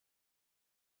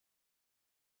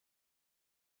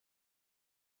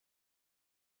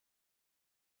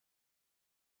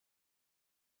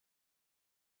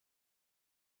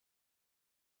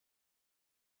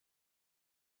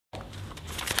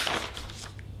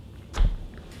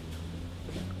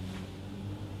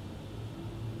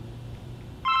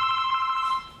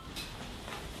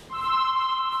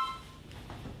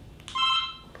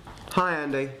Hi,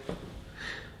 Andy.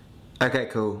 Okay,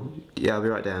 cool. Yeah, I'll be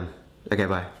right down. Okay,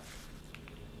 bye.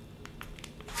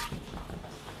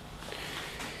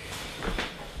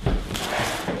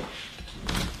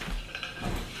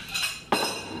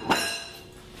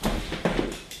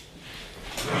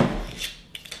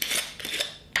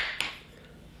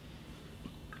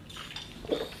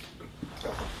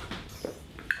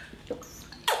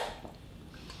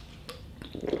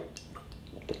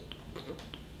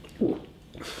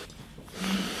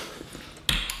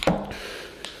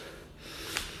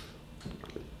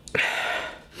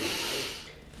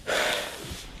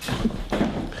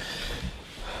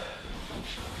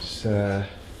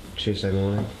 It's Tuesday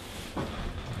morning,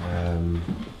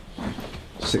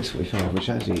 6:45, which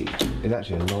actually is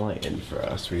actually a lie-in for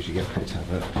us. We usually get picked up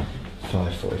at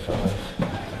 5:45.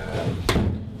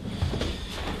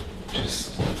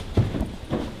 Just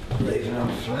leaving our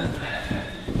flat.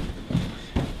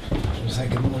 Just say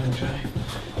good morning, Jay.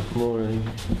 Morning.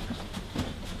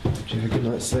 Did you have a good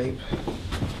night's sleep?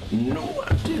 No,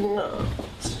 I did not.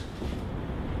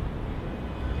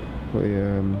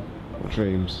 What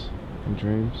dreams? And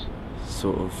dreams?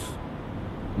 Sort of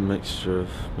mixture of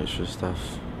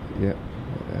stuff. Yep.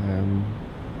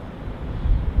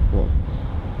 What?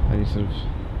 Any sort of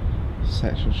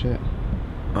sexual shit?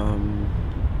 I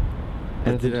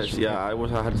did actually. Yeah, I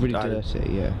had really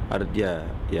dirty. Yeah. I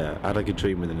had like a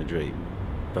dream within a dream,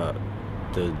 but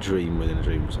the dream within a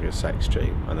dream was like a sex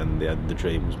dream, and then the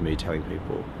dream was me telling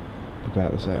people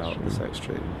about the sex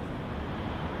dream.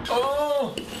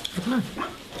 Oh.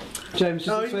 James,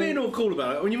 he's being all cool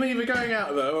about it. When you mean we're going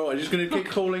out though, I'm just going to keep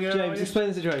calling her. James, explain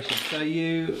the situation. So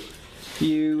you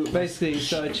basically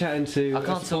started chatting to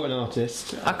a supporting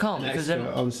artist. I can't because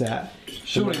they're on set.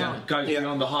 Surely that goes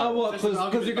beyond the height. Oh, what?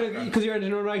 Because you're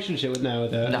in a relationship with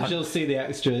with her. No. She'll see the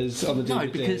extras on the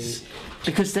DVD. No,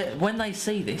 because when they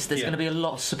see this, there's going to be a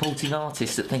lot of supporting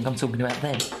artists that think I'm talking about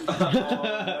them.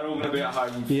 They're all going to be at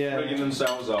home rigging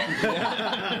themselves up,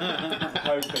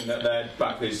 hoping that they're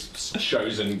back this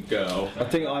chosen girl. I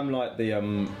think I'm like the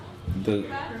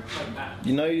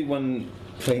you know when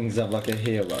things have like a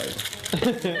hero.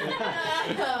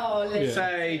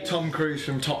 Say Tom Cruise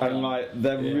from Top Gun. And like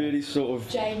they're really sort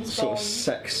of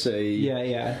sexy,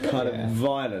 kind of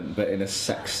violent, but in a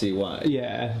sexy way.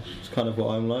 Yeah, it's kind of what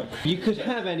I'm like. You could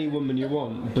have any woman you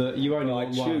want, but you only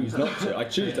want one. I choose not to. I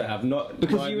choose to have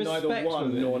because you neither one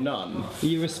women. nor none.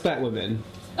 You respect women.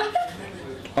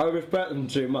 I respect them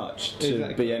too much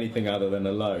to be anything other than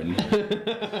alone.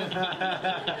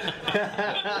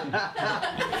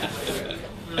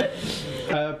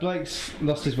 Blake's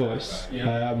lost his voice,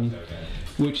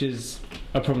 which is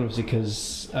a problem obviously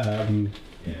because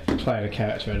playing a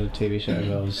character in a TV show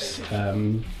involves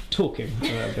talking a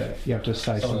little bit. You have to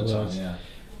say some words.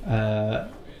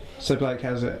 So Blake,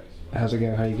 how's it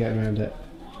going? How are you getting around it?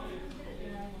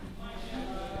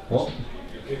 What?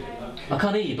 I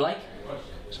can't hear you, Blake.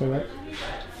 Sorry, mate.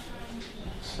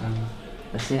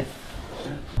 That's it.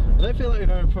 I don't feel like we've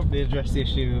ever properly addressed the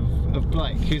issue of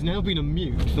Blake, who's now been on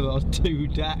mute for the last 2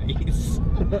 days.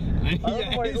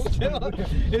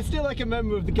 It's still like a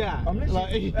member of the gang. I'm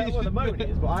literally, well, at the moment it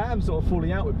is, but I am sort of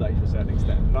falling out with Blake to a certain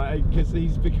extent, because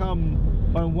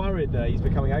I'm worried that he's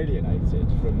becoming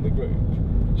alienated from the group.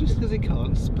 Just because he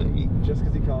can't speak. Just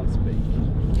because he can't speak.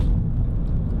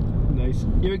 Nice.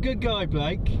 You're a good guy,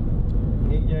 Blake.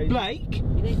 Blake,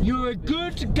 you're a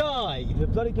good guy. You're a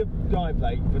bloody good guy,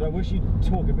 Blake, but I wish you'd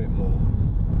talk a bit more.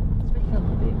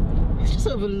 It's just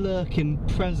sort of a lurking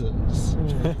presence.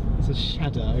 It's a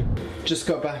shadow. Just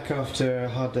got back after a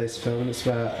hard day's film. It's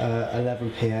about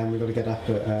 11 PM. We've got to get up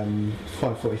at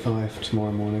 5:45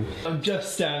 tomorrow morning. I'm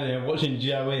just standing here watching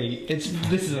Joey. This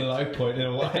is a low point in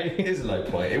a way. It is a low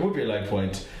point. It would be a low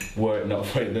point were it not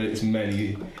for that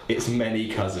it's many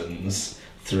cousins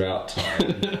throughout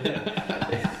time.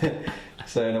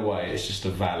 So in a way it's just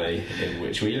a valley in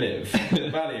which we live.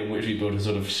 A valley in which we built a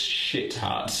sort of shit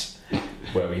hut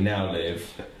where we now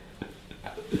live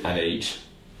and eat.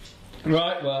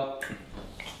 Right, well,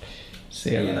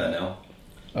 see you there now.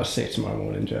 I'll see you tomorrow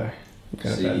morning, Joe. I'm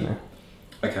going to bed now.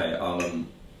 Okay,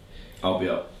 I'll be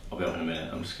up in a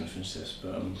minute. I'm just going to finish this,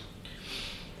 but can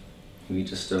we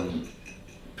just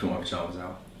put my pyjamas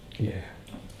out? Yeah.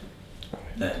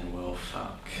 Then we'll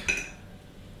fuck.